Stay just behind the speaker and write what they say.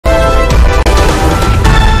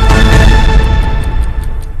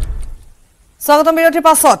স্বাগতম বিৰতিৰ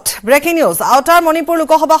পাছত breaking news outer Manipur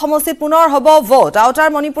Lok Sabha সমষ্টিত পুনৰ হ'ব ভোট আউটাৰ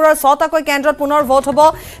মণিপুৰৰ 6টাকৈ কেন্দ্ৰত পুনৰ ভোট হ'ব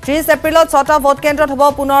 30 এপ্ৰিলত 6টা ভোট কেন্দ্ৰত হ'ব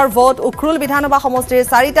পুনৰ ভোট উখৰুল বিধানসভা সমষ্টিৰ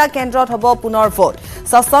 4টা কেন্দ্ৰত হ'ব পুনৰ ভোট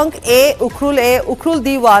সসংক এ উখৰুল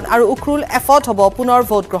D1 আৰু উখৰুল Fত হ'ব পুনৰ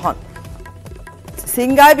ভোট গ্ৰহণ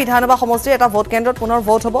সিংগাই বিধানসভা সমষ্টিৰ এটা ভোট কেন্দ্ৰত পুনৰ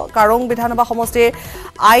ভোট হ'ব কাৰং বিধানসভা সমষ্টিৰ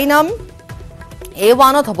আইনাম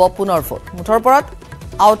A1ত হ'ব পুনৰ ভোট মুঠৰ পৰত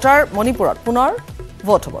আউটাৰ মণিপুৰত পুনৰ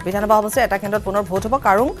ভোট হ'ব বিধানসভা সমষ্টিৰ এটা কেন্দ্ৰত পুনৰ ভোট হ'ব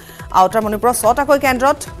কাৰং আউটাৰ মণিপুৰৰ 6টাকৈ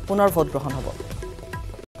কেন্দ্ৰত পুনৰ ভোট গ্ৰহণ হ'ব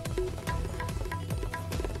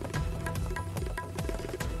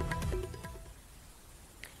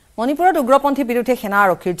মণিপুৰত উগ্ৰপন্থী বিৰুদ্ধে সেনা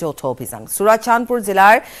আৰক্ষীৰ যৌথ অভিযান সুৰাচানপুৰ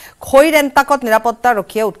জিলাৰ খৈৰেণ্টাকত নিৰাপত্তা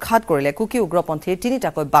ৰক্ষীয়ে উৎখাত কৰিলে কুকি উগ্ৰপন্থীৰ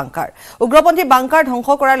 3টাকৈ বাংকাৰ উগ্ৰপন্থী বাংকাৰ ধ্বংস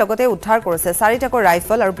কৰাৰ লগতে উদ্ধাৰ কৰিছে 4টাকৈ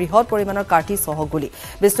ৰাইফল আৰু বৃহৎ পৰিমাণৰ কাঠি সহ গুলি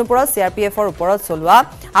বিষ্ণুপুৰত CRPFৰ ওপৰত চলোৱা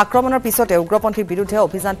আক্ৰমণৰ পিছতে উগ্ৰপন্থীৰ বিৰুদ্ধে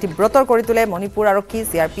অভিযান তীব্ৰতৰ কৰি তোলে মণিপুৰ আৰক্ষী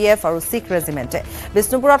CRPF আৰু শিখ ৰেজিমেণ্টে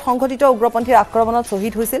বিষ্ণুপুৰত সংঘটিত উগ্ৰপন্থীৰ আক্ৰমণত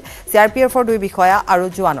শ্বহীদ হৈছিল CRPFৰ 2 বিষয়া আৰু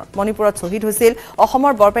জোৱানৰ মণিপুৰত শ্বহীদ হৈছিল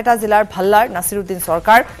অসমৰ বৰপেটা জিলাৰ ভাল্লাৰ নাছিৰুদ্দিন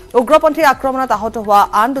সৰকাৰ উগ্ৰপন্থীৰ আক্ৰমণত আহত হোৱা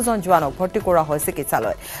আন দুজন জোৱানক ভৰ্তি কৰা হৈছে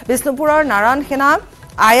চিকিৎসালয় বিষ্ণুপুৰৰ নাৰায়ণ সেনা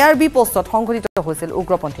IRB পোষ্টত সংঘটিত হৈছিল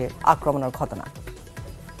উগ্ৰপন্থীৰ আক্ৰমণৰ ঘটনা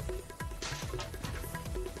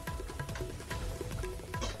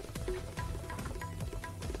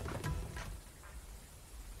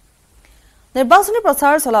নিৰ্বাচনী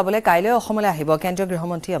প্ৰচাৰ চলাবলৈ কাইলৈ অসমলৈ আহিব কেন্দ্ৰীয়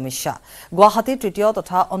গৃহমন্ত্ৰী অমিত শাহ গুৱাহাটীৰ তৃতীয়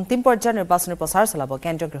তথা অন্তিম পৰ্যায়ৰ নিৰ্বাচনী প্ৰচাৰ চলাব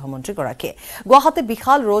কেন্দ্ৰীয় গৃহমন্ত্ৰী গৰাকীয়ে গুৱাহাটীত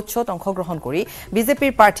বিশাল ৰোড শ্ব'ত অংশগ্ৰহণ কৰি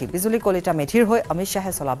বিজেপিৰ প্ৰাৰ্থী বিজুলী কলিতা মেধিৰ হৈ অমিত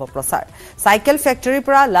শাহে চলাব প্ৰচাৰ চাইকেল ফেক্টৰীৰ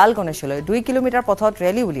পৰা লাল গণেশলৈ 2 কিলোমিটাৰ পথত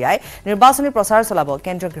ৰেলী উলিয়াই নিৰ্বাচনী প্ৰচাৰ চলাব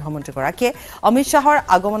কেন্দ্ৰীয় গৃহমন্ত্ৰী গৰাকীয়ে অমিত শাহৰ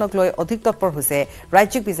আগমনক লৈ অধিক তৎপৰ হৈছে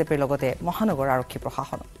ৰাজ্যিক বিজেপিৰ লগতে মহানগৰ আৰক্ষী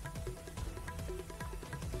প্ৰশাসন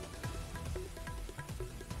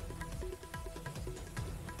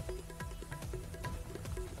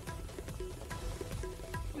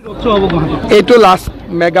এইটো লাষ্ট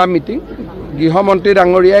মেগা মিটিং গৃহমন্ত্ৰী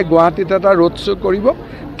ডাঙৰীয়াই গুৱাহাটীত এটা ৰোড শ্ব' কৰিব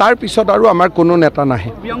তাৰ পিছত আৰু আমাৰ কোনো নেতা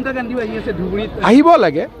নাহে আহিব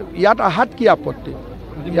লাগে ইয়াত আহাত কি আপত্তি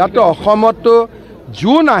ইয়াত অসমতো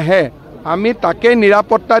যোন আহে আমি তাকে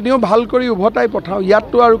নিৰাপত্তা দিওঁ ভাল কৰি উভতাই পঠাওঁ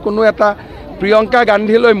ইয়াততো আৰু কোনো এটা প্ৰিয়ংকা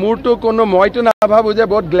গান্ধীলৈ মোৰতো কোনো মইতো নাভাবোঁ যে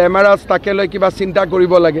বহুত গ্লেমাৰাছ তাকে লৈ কিবা চিন্তা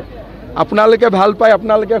কৰিব লাগে আপোনালোকে ভাল পায়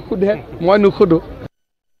আপোনালোকে সোধে মই নুসুধোঁ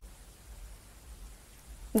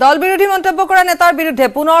দল বিৰোধী মন্তব্য কৰা নেতাৰ বিৰুদ্ধে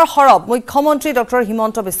পুনৰ সৰব মুখ্যমন্ত্ৰী ডক্টৰ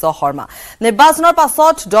হিমন্ত বিশ্ব শৰ্মা নিৰ্বাচনৰ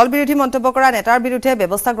পাছত দল বিৰোধী মন্তব্য কৰা নেতাৰ বিৰুদ্ধে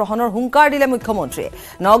ব্যৱস্থা গ্ৰহণৰ হুংকাৰ দিলে মুখ্যমন্ত্ৰীয়ে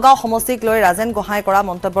নগাঁও সমষ্টিক লৈ ৰাজেন গোহাঁই কৰা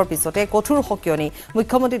মন্তব্যৰ পিছতে কঠোৰ সকিয়নি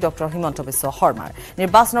মুখ্যমন্ত্ৰী ডক্টৰ হিমন্ত বিশ্ব শৰ্মাৰ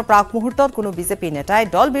নিৰ্বাচনৰ প্ৰাক মুহূৰ্তত কোনো বিজেপি নেতাই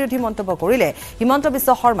দল বিৰোধী মন্তব্য কৰিলে হিমন্ত বিশ্ব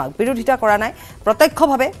শৰ্মাক বিৰোধিতা কৰা নাই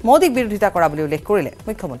প্ৰত্যক্ষভাৱে মোদীক বিৰোধিতা কৰা বুলি উল্লেখ কৰিলে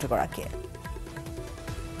মুখ্যমন্ত্ৰীগৰাকীয়ে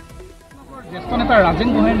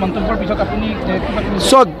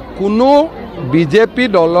কোনো বিজেপি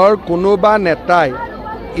দলৰ কোনোবা নেতাই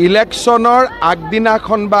ইলেকশ্যনৰ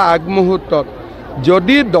আগদিনাখন বা আগমুহূৰ্তত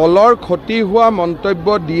যদি দলৰ ক্ষতি হোৱা মন্তব্য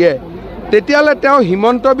দিয়ে তেতিয়াহ'লে তেওঁ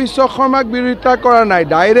হিমন্ত বিশ্ব শৰ্মাক বিৰোধিতা কৰা নাই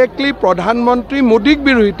ডাইৰেক্টলি প্ৰধানমন্ত্ৰী মোদীক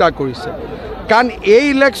বিৰোধিতা কৰিছে কাৰণ এই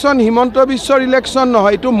ইলেকশ্যন হিমন্ত বিশ্বৰ ইলেকশ্যন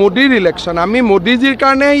নহয় এইটো মোদীৰ ইলেকশ্যন আমি মোদীজীৰ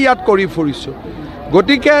কাৰণেহে ইয়াত কৰি ফুৰিছোঁ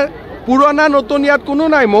গতিকে পুৰণা নতুন ইয়াত কোনো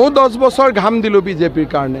নাই ময়ো 10 বছৰ ঘাম দিলোঁ বিজেপিৰ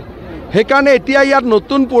কাৰণে সেইকাৰণে এতিয়া ইয়াত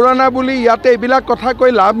নতুন পুৰণা বুলি ইয়াতে এইবিলাক কথা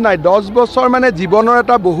কৈ লাভ নাই 10 বছৰ মানে জীৱনৰ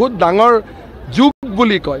এটা বহুত ডাঙৰ যুগ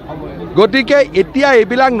বুলি কয় গতিকে এতিয়া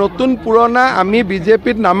এইবিলাক নতুন পুৰণা আমি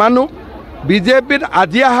বিজেপিত নামানো বিজেপিত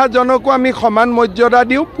আজি অহাজনকো আমি সমান মৰ্যাদা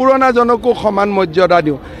দিওঁ পুৰণাজনকো সমান মৰ্যাদা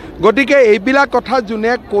দিওঁ গতিকে এইবিলাক কথা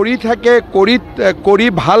যোনে কৰি থাকে কৰি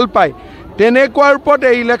ভাল পায় তেনেকুৱাৰ ওপৰত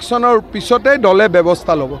এই ইলেকশ্যনৰ পিছতে দলে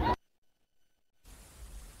ব্যৱস্থা ল'ব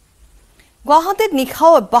গুৱাহাটীত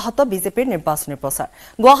নিশাও অব্যাহত বিজেপিৰ নিৰ্বাচনী প্ৰচাৰ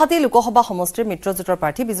গুৱাহাটী লোকসভা সমষ্টিৰ মিত্ৰজোঁটৰ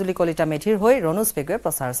প্ৰাৰ্থী বিজুলী কলিতা মেধিৰ হৈ ৰণোজ পেগুৱে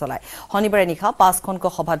প্ৰচাৰ চলায় শনিবাৰে নিশা 5খনকৈ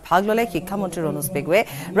সভাত ভাগ ল'লে শিক্ষামন্ত্ৰী ৰণোজ পেগুৱে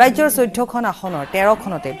ৰাজ্যৰ 14খন আসনৰ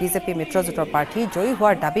 13খনতে বিজেপি মিত্ৰজোঁটৰ প্ৰাৰ্থী জয়ী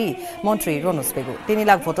হোৱাৰ দাবী মন্ত্ৰী ৰণোজ পেগু 3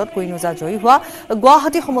 লাখ ভোটত কুইনোজা জয়ী হোৱা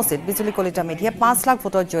গুৱাহাটী সমষ্টিত বিজুলী কলিতা মেধিয়ে 5 লাখ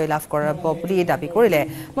ভোটত জয় লাভ কৰাব বুলি দাবী কৰিলে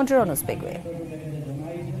মন্ত্ৰী ৰণোজ পেগুৱে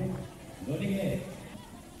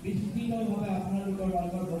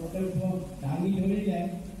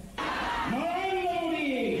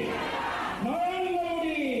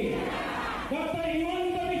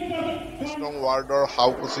ৱাৰ্ডৰ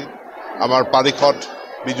হাউকুচিত আমাৰ পাৰিষদ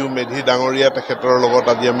বিজু মেধি ডাঙৰীয়া তেখেতৰ লগত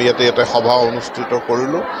আজি আমি ইয়াতে সভা অনুষ্ঠিত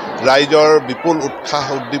কৰিলোঁ ৰাইজৰ বিপুল উৎসাহ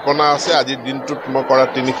উদ্দীপনা আছে আজিৰ দিনটোত মই কৰা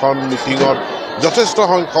 3খন মিটিঙত যথেষ্ট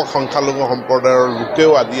সংখ্যক সংখ্যালঘু সম্প্ৰদায়ৰ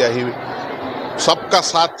লোকেও আজি আহি सबका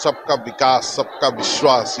साथ सबका विकास सबका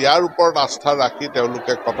विश्वास यार ওপৰত আস্থা ৰাখি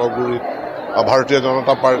তেওঁলোকে কটগুৰিত ভাৰতীয়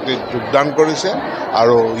জনতা পাৰ্টিত যোগদান কৰিছে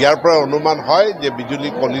আৰু ইয়াৰ পৰা অনুমান হয় যে বিজুলী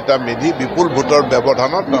কলিতা মেধি বিপুল ভোটৰ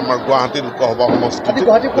ব্যৱধানত আমাৰ গুৱাহাটী লোকসভা সমষ্টিত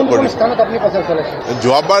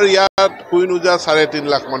যোৱাবাৰ ইয়াত কুইনুজা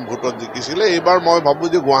 3.5 লাখ মান ভোটত জিকিছিলে এইবাৰ মই ভাবো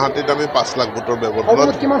যে গুৱাহাটীত আমি 5 লাখ ভোটৰ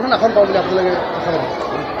ব্যৱধানত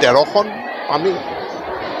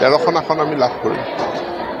 13খন আসন আমি লাভ কৰিম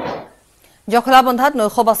জখলাবন্ধাত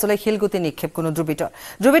নৈশবাসলৈ শিলগুটি নিক্ষেপ কোনো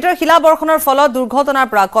দ্ৰুবিতৰ শিলাবৰ্ষণৰ ফলত দুৰ্ঘটনাৰ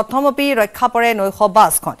পৰা কথমপি ৰক্ষা পৰে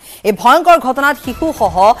নৈশবাসখন এই ভয়ংকৰ ঘটনাত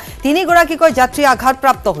শিশুসহ 3 গৰাকীকৈ যাত্ৰী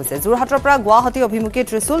আঘাতপ্ৰাপ্ত হৈছে যোৰহাটৰ পৰা গুৱাহাটী অভিমুখী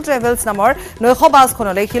ত্ৰিশুল ট্ৰেভেলছ নামৰ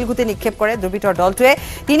নৈশবাসখনলৈ শিলগুটি নিক্ষেপ কৰে দ্ৰুবিতৰ দলটোৱে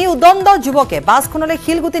 3 উদণ্ড যুৱকে বাছখনলৈ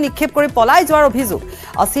শিলগুটি নিক্ষেপ কৰি পলাই যোৱাৰ অভিযোগ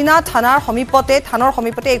অচিনা থানাৰ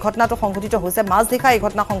সমীপতে এই ঘটনাটো সংঘটিত হৈছে মাজনিশা এই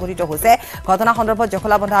ঘটনা সংঘটিত হৈছে ঘটনা সন্দৰ্ভত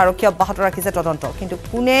জখলাবন্ধা আৰক্ষী অব্যাহত ৰাখিছে তদন্ত কিন্তু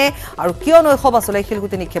কোনে আৰু কিয় নৈশবাসলৈ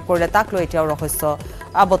শিলগুটি নিক্ষেপ কৰিলে তাক লৈ এতিয়াও ৰহস্য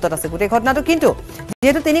আবদ্ধত আছে গোটেই ঘটনাটো কিন্তু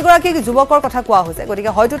যেহেতু 3 গৰাকী যুৱকৰ কথা কোৱা হৈছে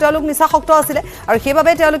গতিকে হয়তো তেওঁলোক নিচাসক্ত আছিলে আৰু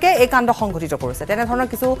সেইবাবে তেওঁলোকে এই কাণ্ড সংঘটিত কৰিছে তেনে ধৰণৰ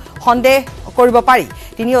কিছু সন্দেহ কৰিব পাৰি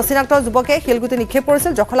 3 অচিনাক্ত যুৱকে শিলগুটি নিক্ষেপ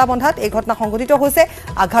কৰিছিল জখলাবন্ধাত এই ঘটনা সংঘটিত হৈছে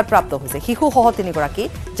আঘাতপ্ৰাপ্ত হৈছে শিশুসহ 3 গৰাকী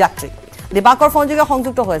যাত্ৰী দিবাকৰ ফোনযোগে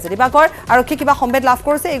সংযুক্ত হৈছে দিবাকৰ আৰক্ষী কিবা সম্বেদ লাভ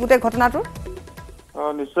কৰিছে এই গোটেই ঘটনাটো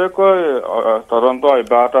নিশ্চয়কৈ তদন্ত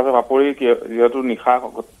অব্যাহত আছে বাপৰি যেহেতু নিশা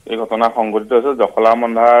এই ঘটনা সংঘটিত হৈছে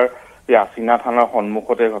জখলাবন্ধাৰ আচিনা থানাৰ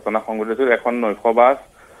সন্মুখতে ঘটনা সংঘটিত হৈছিল এখন নৈশবাস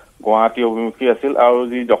গুৱাহাটী অভিমুখী আছিল আৰু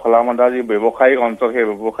যি জখলাবন্ধাৰ যি ব্যৱসায়িক অঞ্চল সেই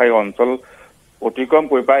ব্যৱসায়িক অঞ্চল অতিক্ৰম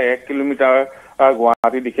কৰি প্ৰায় 1 কিলোমিটাৰ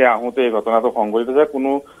গুৱাহাটী দিশে আহোঁতে এই ঘটনাটো সংঘটিত হৈছে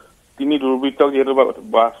কোনো 3 দুৰ্বৃত্তক যেহেতু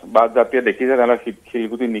বাছ যাত্ৰীয়ে দেখিছে তেওঁলোকে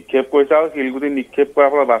শিলগুটি নিক্ষেপ কৰিছে আৰু শিলগুটি নিক্ষেপ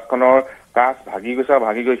কৰাৰ ফলত বাছখনৰ কাচ ভাগি গৈছে আৰু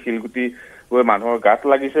ভাগি গৈ শিলগুটি মানুহৰ গাত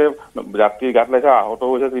লাগিছে যাত্ৰীৰ গাত লাগিছে আহত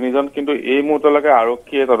হৈছে 3জন কিন্তু এই মুহূৰ্তলৈকে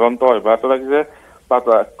আৰক্ষীয়ে তদন্ত অব্যাহত ৰাখিছে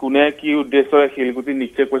কোনে কি উদ্দেশ্যৰে শিলগুটি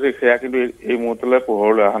নিক্ষেপ কৰিছে সেয়া কিন্তু এই মুহূৰ্তলৈ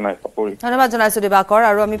পোহৰলৈ অহা নাই ধন্যবাদ জনাইছো দিবাকৰ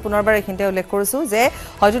আৰু আমি পুনৰবাৰ এইখিনিতে উল্লেখ কৰিছো যে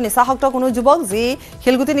হয়তো নিচাসক্ত কোনো যুৱক যি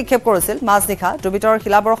শিলগুটি নিক্ষেপ কৰিছিল মাজনিশা দ্ৰুবিতৰ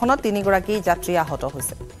শিলাবৰ্ষণত 3 গৰাকী যাত্ৰী আহত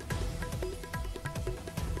হৈছে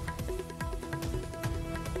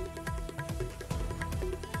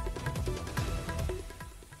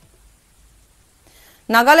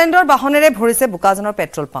নাগালেণ্ডৰ বাহনেৰে ভৰিছে বুকাজনৰ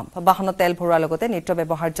পেট্ৰল পাম্প বাহনত তেল ভৰোৱাৰ লগতে নিত্য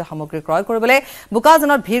ব্যৱহাৰ্য সামগ্ৰী ক্ৰয় কৰিবলৈ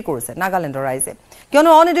বুকাজনত ভিৰ কৰিছে নাগালেণ্ডৰ ৰাইজে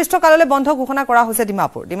কিয়নো অনিৰ্দিষ্ট কাললৈ বন্ধ ঘোষণা কৰা হৈছে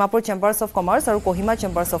ডিমাপুৰ চেম্বাৰ্ছ অফ কমাৰ্চ আৰু কোহিমা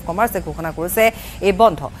চেম্বাৰ্ছ অফ কমাৰ্চে ঘোষণা কৰিছে এই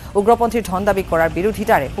বন্ধ উগ্ৰপন্থীৰ ধন দাবী কৰাৰ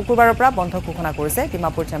বিৰোধিতাৰে শুকুৰবাৰৰ পৰা বন্ধ ঘোষণা কৰিছে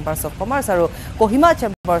ডিমাপুৰ চেম্বাৰ্ছ অফ কমাৰ্চ আৰু কোহিমা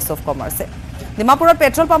চেম্বাৰ্ছ অফ কমাৰ্চে ডিমাপুৰত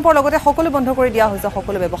পেট্ৰল পাম্পৰ লগতে সকলো বন্ধ কৰি দিয়া হৈছে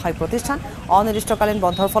সকলো ব্যৱসায়িক প্ৰতিষ্ঠান অনিৰ্দিষ্টকালীন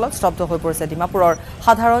বন্ধৰ ফলত স্তব্ধ হৈ পৰিছে ডিমাপুৰৰ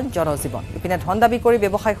সাধাৰণ জনজীৱন ইপিনে ধন দাবী কৰি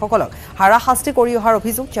ব্যৱসায়ীসকলক হাৰাশাস্তি কৰি অহাৰ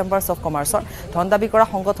অভিযোগ চেম্বাৰ্ছ অফ কমাৰ্চৰ ধন দাবী কৰা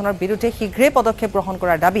সংগঠনৰ বিৰুদ্ধে শীঘ্ৰেই পদক্ষেপ গ্ৰহণ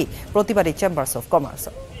কৰাৰ দাবী প্ৰতিবাদী চেম্বাৰ্ছ অফ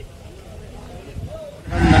কমাৰ্চৰ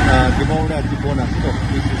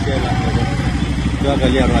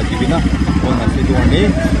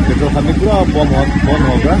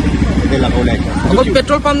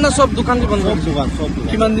পেট্ৰল পাম্প না সব দোকান বন্ধ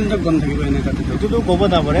কিমান দিন বন্ধ থাকিব এনে এইটোতো ক'ব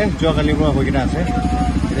নাপাৰে যোৱাকালিৰ পৰা হৈ কিনে আছে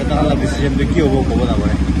এটা ডিচিশ্যনটো কি হ'ব ক'ব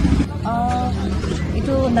নাপাৰে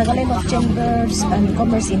itu Nagaland of Chambers and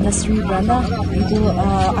Commerce Industry brana itu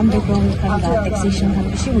underground kan taxation kan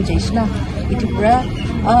bishi hujaisna itu bra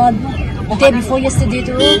day before yesterday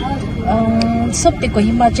tu sob te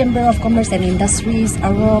Kohima Chamber of Commerce and Industries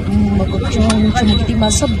aro makochong chumukiti ma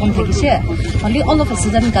sob bon thakise only all of a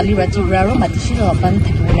sudden kali rati bra ro matishiro ban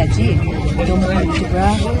thakila ji itu mo bra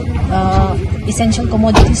essential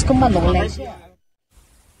commodities ko ma lolai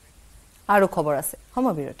aru khobor ase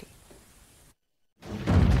homobirothi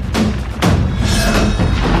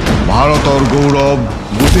ভাৰতৰ গৌৰৱ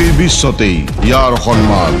গোটেই বিশ্বতেই ইয়াৰ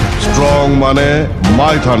সন্মান strong মানে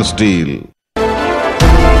Maithon steel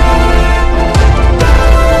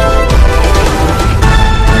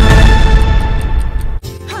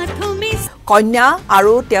কন্যা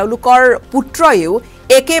আৰু তেওঁলোকৰ পুত্ৰয়ও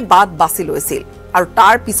একে বাট বাছি লৈছিল আৰু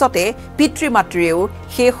তাৰ পিছতে পিতৃ মাতৃয়েও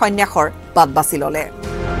সেই সন্যাসৰ বাট বাছি ললে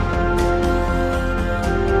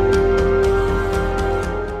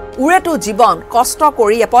উৰেটো জীৱন কষ্ট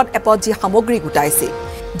কৰি এপদ যি সামগ্ৰী গোটাইছিল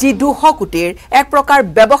যি দুহকুটিৰ এক প্ৰকাৰ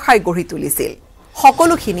ব্যৱসায় গঢ়ি তুলিছিল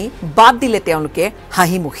সকলোখিনি বাদ দিলে তেওঁলোকে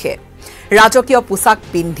হাঁহি মুখে ৰাজকীয় পোছাক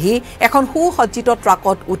পিন্ধি এখন সুসজ্জিত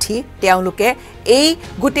ট্ৰাকত উঠি তেওঁলোকে এই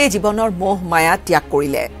গোটেই জীৱনৰ মোহ মায়া ত্যাগ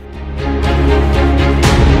কৰিলে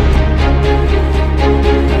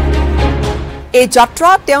এই যাত্ৰা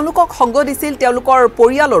তেওঁলোকক সংগ দিছিল তেওঁলোকৰ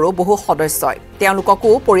পৰিয়ালৰো বহু সদস্যই তেওঁলোককো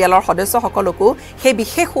পৰিয়ালৰ সদস্যসকলকো সেই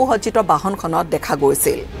বিশেষ সুসজ্জিত বাহনখনত দেখা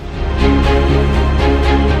গৈছিল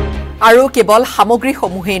আৰু কেৱল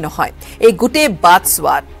সামগ্ৰীসমূহেই নহয় এই গোটেই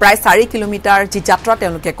বাটছোৱাত প্ৰায় 4 কিলোমিটাৰ যি যাত্ৰা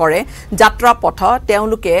তেওঁলোকে কৰে যাত্ৰা পথ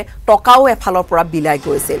তেওঁলোকে টকাও এফালৰ পৰা বিলাই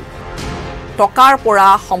গৈছিল টকাৰ পৰা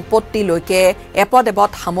সম্পত্তিলৈকে এপদ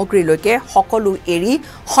সামগ্ৰীলৈকে সকলো এৰি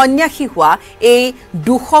সন্যাসী হোৱা এই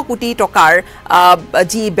 200 কোটি টকাৰ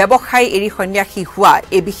যি ব্যৱসায় এৰি সন্যাসী হোৱা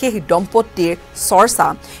এই বিশেষ দম্পতিৰ চৰ্চা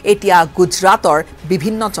এতিয়া গুজৰাটৰ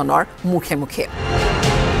বিভিন্ন জনৰ মুখে মুখে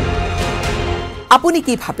আপুনি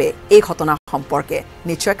কি ভাবে এই ঘটনা সম্পৰ্কে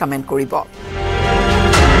নিশ্চয় কমেন্ট কৰিব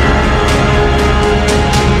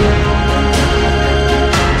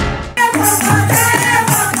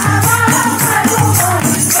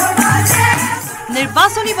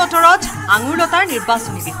নিৰ্বাচনী বতৰত আঙুৰলতাৰ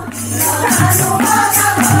নিৰ্বাচনী বিহু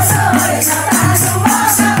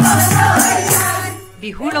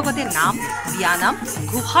বিহুৰ লগতে নাম বিয়ানাম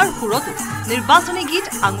ঘোষাৰ সুৰতো নিৰ্বাচনী গীত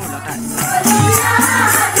আঙুৰলতাৰ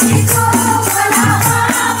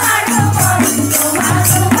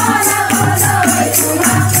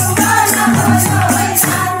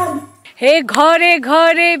হে ঘৰে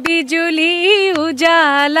ঘৰে বিজুলী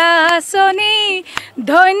উজালা আঁচনি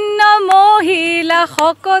ধন্য মহিলা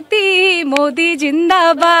শকতি মোদী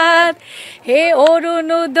জিন্দাবাদ হে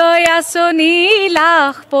অৰুণোদয় আঁচনি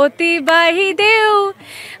লাখপতি বাহিদেউ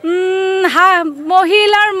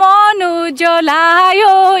মহিলাৰ মন উজ্বলাই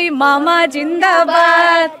ঐ মামা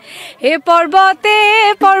জিন্দাবাদ হে পৰ্বতে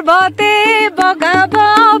পৰ্বতে বগাব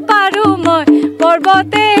পাৰো মই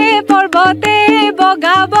পৰ্বতে পৰ্বতে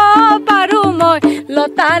বগাব পাৰো মই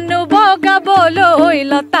লতানো বগাবলৈ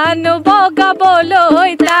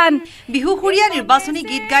টান বিহুসুৰীয়া নিৰ্বাচনী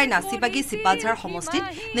গীত গাই নাচি বাগি চিপাঝাৰ সমষ্টিত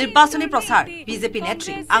নিৰ্বাচনী প্ৰচাৰ বিজেপি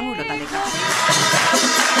নেত্ৰী আঙুৰলতা ডেকা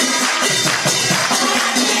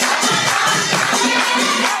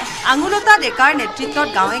আঙুৰলতা ডেকাৰ নেতৃত্বত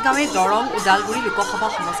গাঁৱে গাঁৱে দৰং ওদালগুৰি লোকসভা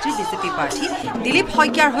সমষ্টিৰ বিজেপি প্ৰাৰ্থী দিলীপ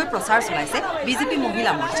শইকীয়াৰ হৈ প্ৰচাৰ চলাইছে বিজেপি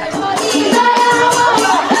মহিলা মৰ্চাই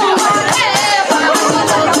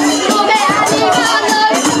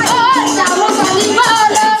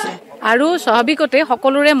আৰু স্বাভাৱিকতে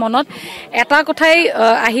সকলোৰে মনত এটা কথাই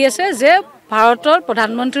আহি আছে যে ভাৰতৰ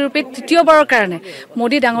প্ৰধানমন্ত্ৰী ৰূপে তৃতীয়বাৰৰ কাৰণে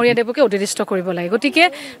মোদী ডাঙৰীয়া দেৱকে অধিষ্ঠিত কৰিব লাগে গতিকে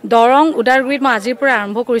দৰং ওদালগুৰিত মই আজিৰ পৰা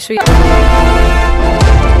আৰম্ভ কৰিছোঁ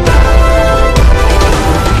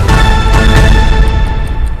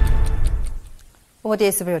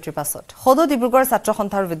বিৰতিৰ পাছত সদৌ ডিব্ৰুগড় ছাত্ৰ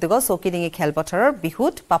সন্থাৰ উদ্যোগত চৌকিডিঙি খেলপথাৰৰ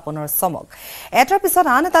বিহুত পাপনৰ চমক এটাৰ পিছত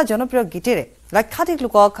আন এটা জনপ্ৰিয় গীতেৰে লক্ষাধিক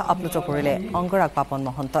লোকক আপ্লুত কৰিলে অংগৰাগ পাপন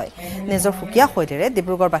মহন্তই নিজৰ সুকীয়া শৈলীৰে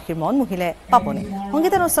ডিব্ৰুগড়বাসীৰ মন মুহিলে পাপনে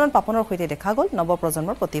সংগীতানুষ্ঠানত পাপনৰ সৈতে দেখা গ'ল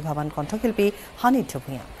নৱপ্ৰজন্মৰ প্ৰতিভাৱান কণ্ঠশিল্পী সানিধ্য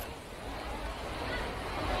ভূঞা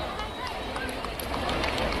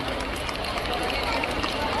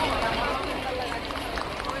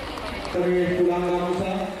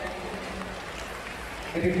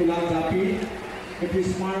এটি ফুলাৰ জাপি এটি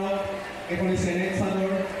স্মাৰক এখনি চেনেট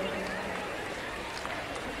চাদৰ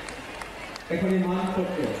এখনি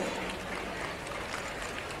মানপত্ৰ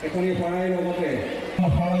এখনি শৰাই লগতে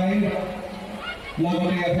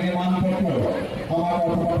এখনি মানপত্ৰ আমাৰ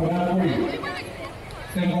অৰ্থ প্ৰদান কৰি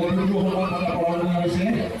তেওঁলোকৰ দুটো সন্মান প্ৰদান হৈছে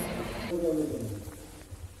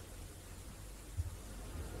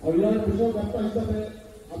আৰু ইয়াৰ পিছৰ বাৰ্তা হিচাপে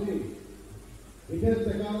আমি বিশেষ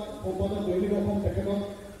ডেকা সম্পাদক দৈনিক অসম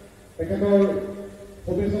তেখেতৰ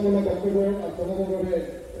শুভেচ্ছামূলক বক্তব্য জনাবৰ বাবে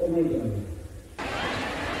অনুৰোধ জনাইছোঁ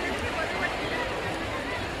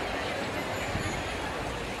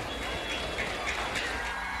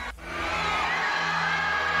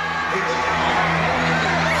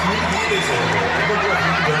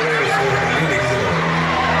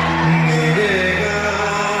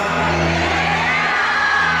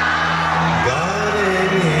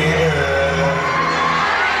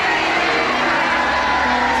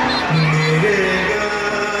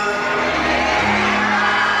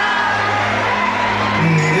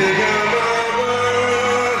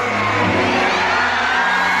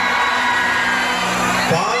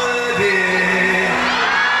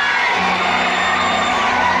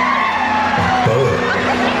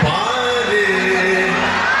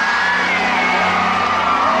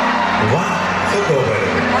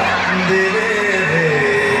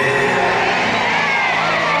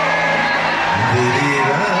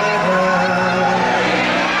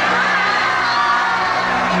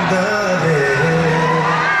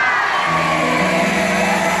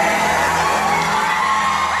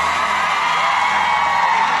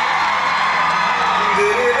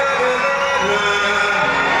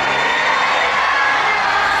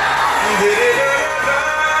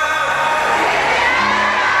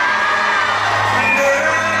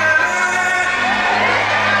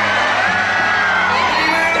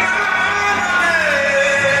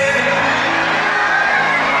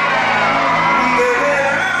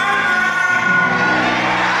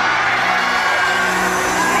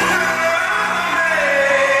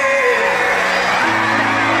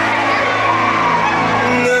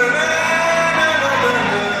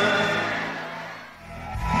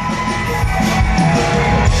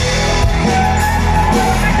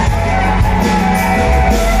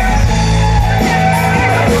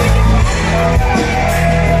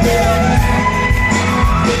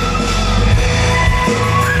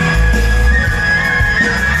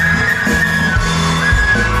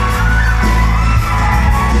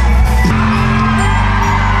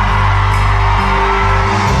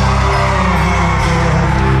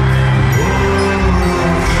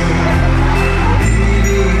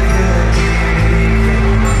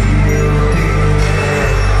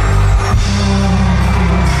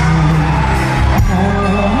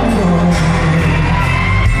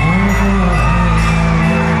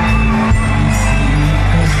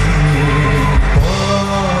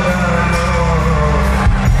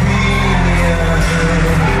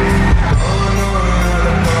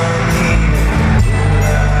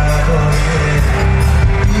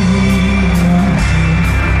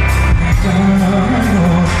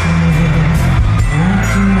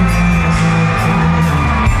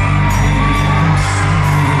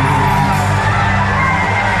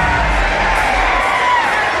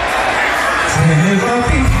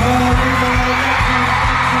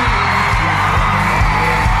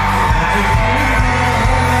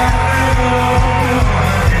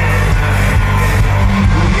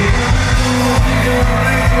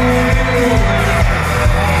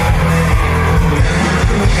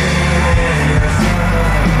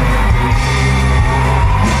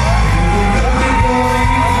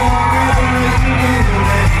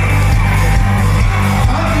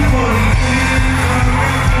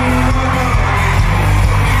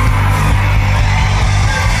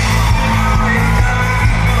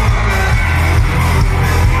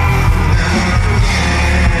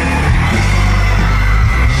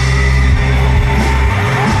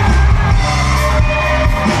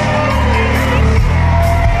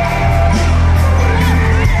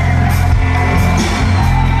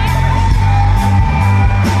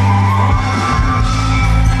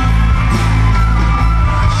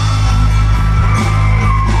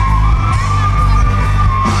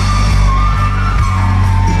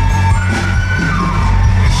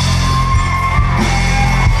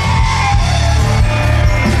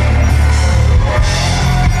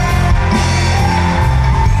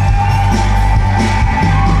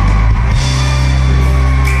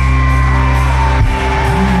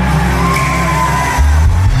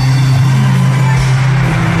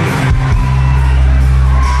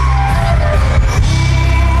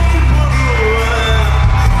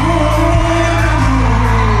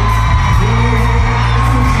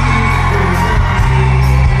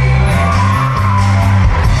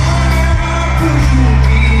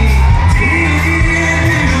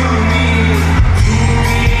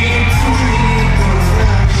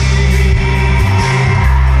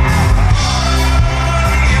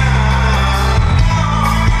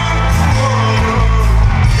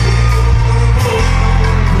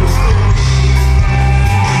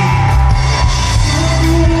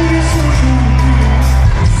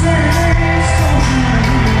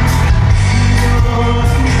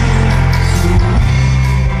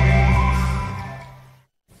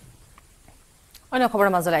অন্য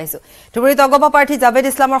খবৰৰ মাজলৈ আহিছো ধুবুৰীত অগপা প্ৰাৰ্থী জাভেদ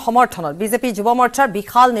ইছলামৰ সমৰ্থনত বিজেপি যুৱ মৰ্চাৰ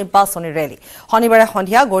বিশাল নিৰ্বাচনী ৰেলী শনিবাৰে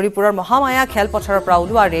সন্ধিয়া গৌৰীপুৰৰ মহামায়া খেলপথাৰৰ পৰা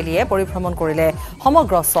ওলোৱা ৰেলীয়ে পৰিভ্ৰমণ কৰিলে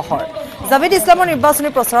সমগ্ৰ চহৰ জাভেদ ইছলামৰ নিৰ্বাচনী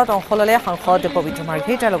প্ৰচাৰত অংশ ল'লে সাংসদ পবিত্ৰ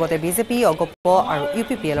মাৰ্ঘেৰিটাৰ লগতে বিজেপি অগপ আৰু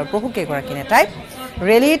ইউপিপিএলৰ বহু কেইগৰাকী নেতাই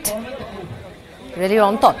ৰেলীৰ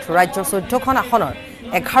অন্তত ৰাজ্যৰ 14খন আসনৰ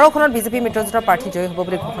 11খনত বিজেপি মিত্ৰজোঁটৰ প্ৰাৰ্থী জয়ী হ'ব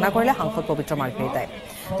বুলি ঘোষণা কৰিলে সাংসদ পবিত্ৰ মাৰ্ঘেৰিটাই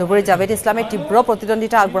ধুবুৰীত জাভেদ ইছলামে তীব্ৰ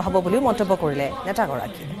প্ৰতিদ্বন্দ্বিতা আগবঢ়াব বুলিও মন্তব্য কৰিলে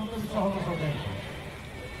নেতাগৰাকী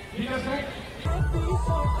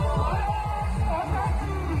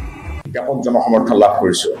ব্যাপক জনসমৰ্থন লাভ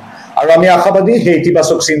কৰিছো আৰু আমি আশাবাদী সেই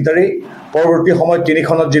ইতিবাচক চিন্তাৰে পৰৱৰ্তী সময়ত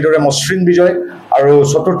তিনিখনত যিদৰে মসৃণ বিজয় আৰু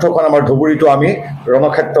চতুৰ্থখন আমাৰ ধুবুৰীটো আমি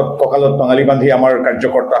ৰণক্ষেত্ৰত কঁকালত টঙালি বান্ধি আমাৰ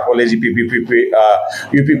কাৰ্যকৰ্তাসকলে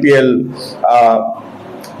ইউপিপিএল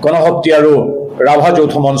গণশক্তি আৰু ৰাভা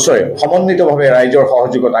যৌথ মঞ্চই সমন্বিতভাৱে ৰাইজৰ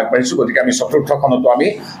সহযোগত আগবাঢ়িছো গতিকে আমি চতুৰ্থখনতো আমি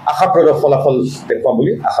আশাপ্ৰদ ফলাফল দেখুৱাম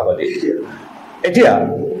বুলি আশাবাদী এতিয়া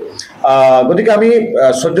গতিকে আমি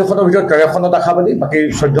 14খনৰ ভিতৰত 13খনত আশাবাদী বাকি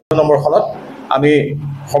 14 নম্বৰখনত আমি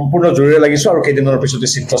সম্পূৰ্ণ জোৰেৰে লাগিছো আৰু কেইদিনৰ পিছতে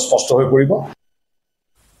চিত্ৰ স্পষ্ট হৈ পৰিব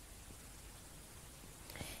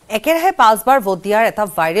একেৰাহে 5 বাৰ ভোট দিয়াৰ এটা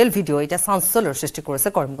ভাইৰেল ভিডিঅ' এটা চাঞ্চল্যৰ সৃষ্টি কৰিছে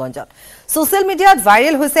কৰিমগঞ্জত সোশ্যাল মিডিয়াত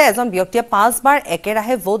ভাইৰেল হৈছে এজন ব্যক্তিয়ে 5 বাৰ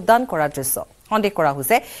একেৰাহে ভোট দান কৰাৰ দৃশ্য সন্দেহ কৰা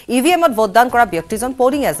হৈছে ইভিএমত ভোটদান কৰা ব্যক্তিজন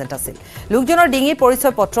পোলিং এজেন্ট আছিল লোকজনৰ ডিঙিৰ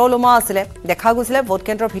পৰিচয় পত্ৰ ওলোমা আছিল দেখা গৈছিল ভোট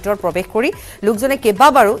কেন্দ্ৰৰ ভিতৰত প্ৰৱেশ কৰি লোকজনে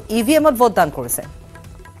কেইবাবাৰো ইভিএমত ভোটদান কৰিছে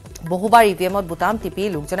বহুবাৰ ইভিএমত বুটাম টিপি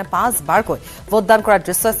লোকজনে 5 বাৰকৈ ভোটদান কৰাৰ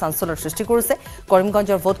দৃশ্যই চাঞ্চল্যৰ সৃষ্টি কৰিছে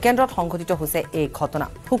কৰিমগঞ্জৰ ভোট কেন্দ্ৰত সংঘটিত হৈছে এই ঘটনা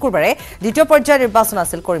শুকুৰবাৰে দ্বিতীয় পৰ্যায়ৰ নিৰ্বাচন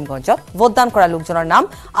আছিল কৰিমগঞ্জত ভোটদান কৰা লোকজনৰ নাম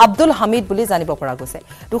আব্দুল হামিদ বুলি জানিব পৰা গৈছে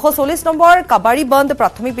 240 নম্বৰ কাবাৰীবন্দ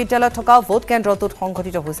প্ৰাথমিক বিদ্যালয়ত থকা ভোট কেন্দ্ৰটোত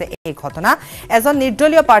সংঘটিত হৈছে এই ঘটনা এজন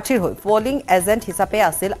নিৰ্দলীয় প্ৰাৰ্থীৰ হৈ পোলিং এজেন্ট হিচাপে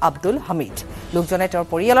আছিল আব্দুল হামিদ লোকজনে তেওঁৰ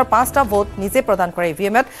পৰিয়ালৰ 5টা ভোট নিজে প্ৰদান কৰে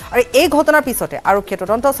ইভিএমত আৰু এই ঘটনাৰ পিছতে আৰক্ষীয়ে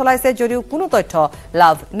তদন্ত চলাইছে যদিও কোনো তথ্য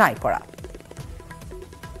লাভ নাই কৰা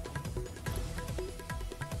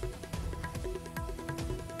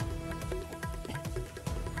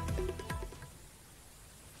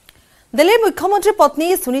দিল্লীৰ মুখ্যমন্ত্ৰী পত্নী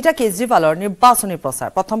সুনীতা কেজৰিৱালৰ নিৰ্বাচনী প্ৰচাৰ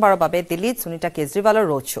প্ৰথমবাৰৰ বাবে দিল্লীত সুনীতা কেজৰিৱালৰ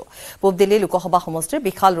ৰোড শ্ব' পূব দিল্লী লোকসভা সমষ্টিৰ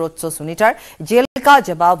বিশাল ৰোড শ্ব' সুনীতাৰ জেল কা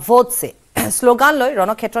জবাব ভোট সে শ্লোগান লৈ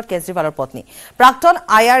ৰণক্ষেত্ৰত কেজৰিৱালৰ পত্নী প্ৰাক্তন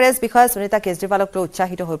IRS বিষয়া সুনীতা কেজৰিৱালক লৈ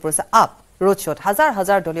উৎসাহিত হৈ পৰিছে আপ ৰোড শ্ব'ত হাজাৰ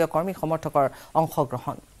হাজাৰ দলীয় কৰ্মী সমৰ্থকৰ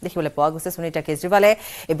অংশগ্ৰহণ দেখিবলৈ পোৱা গৈছে সুনীতা কেজৰিৱালে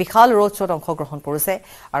এই বিশাল ৰোড শ্ব'ত অংশগ্ৰহণ কৰিছে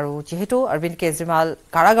আৰু যেহেতু অৰবিন্দ কেজৰিৱাল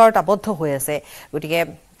কাৰাগাৰত আবদ্ধ হৈ আছে গতিকে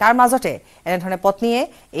তাৰ মাজতে এনেধৰণে পত্নীয়ে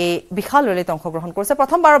এই বিশাল ৰেলীত অংশগ্ৰহণ কৰিছে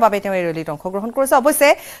প্ৰথমবাৰৰ বাবে তেওঁ এই ৰেলীত অংশগ্ৰহণ কৰিছে অৱশ্যে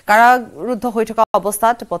কাৰাৰুদ্ধ হৈ থকা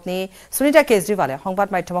অৱস্থাত পত্নী সুনীতা কেজৰিৱালে সংবাদ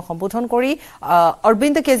মাধ্যমক সম্বোধন কৰি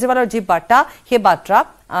অৰবিন্দ কেজৰিৱালৰ যি বাৰ্তা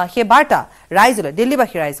সেই বাৰ্তা ৰাইজলৈ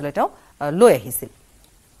দিল্লীবাসী ৰাইজলৈ তেওঁ লৈ আহিছিল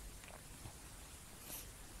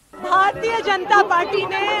भारतीय जनता पार्टी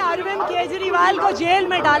ने अरविंद केजरीवाल को जेल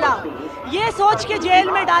में डाला ये सोच के जेल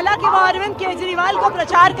में डाला कि वो अरविंद केजरीवाल को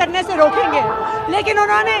प्रचार करने से रोकेंगे लेकिन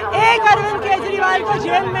उन्होंने एक अरविंद केजरीवाल को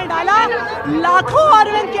जेल में डाला लाखों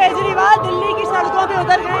अरविंद केजरीवाल दिल्ली की सड़कों पे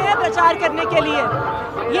उतर गए हैं प्रचार करने के लिए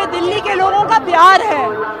ये दिल्ली के लोगों का प्यार है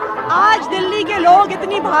आज दिल्ली के लोग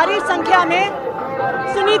इतनी भारी संख्या में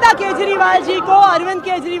सुनीता केजरीवाल जी को अरविंद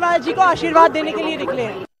केजरीवाल जी को आशीर्वाद देने के लिए निकले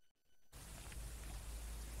हैं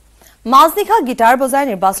মাজনিশা গিটাৰ বজাই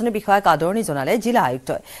নিৰ্বাচনী বিষয়াক আদৰণি জনালে জিলা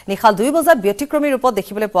আয়ুক্তই নিশা 2 বজাত ব্যতিক্ৰমী ৰূপত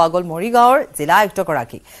দেখিবলৈ পোৱা গ'ল মৰিগাঁৱৰ জিলা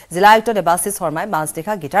আয়ুক্তগৰাকী জিলা আয়ুক্ত দেৱাশিষ শৰ্মাই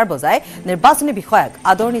মাজনিশা গিটাৰ বজাই নিৰ্বাচনী বিষয়াক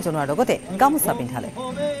আদৰণি জনোৱাৰ লগতে গামোচা পিন্ধালে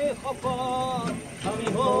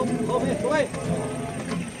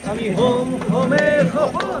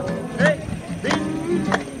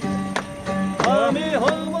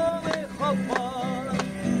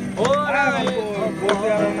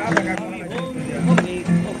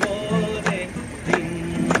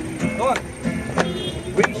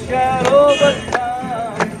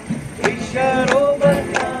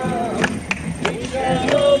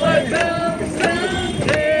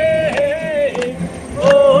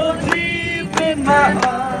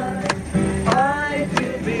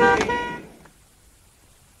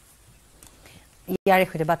ইয়াৰে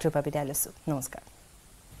সৈতে বাতৰিৰ পৰা বিদায় লৈছো নমস্কাৰ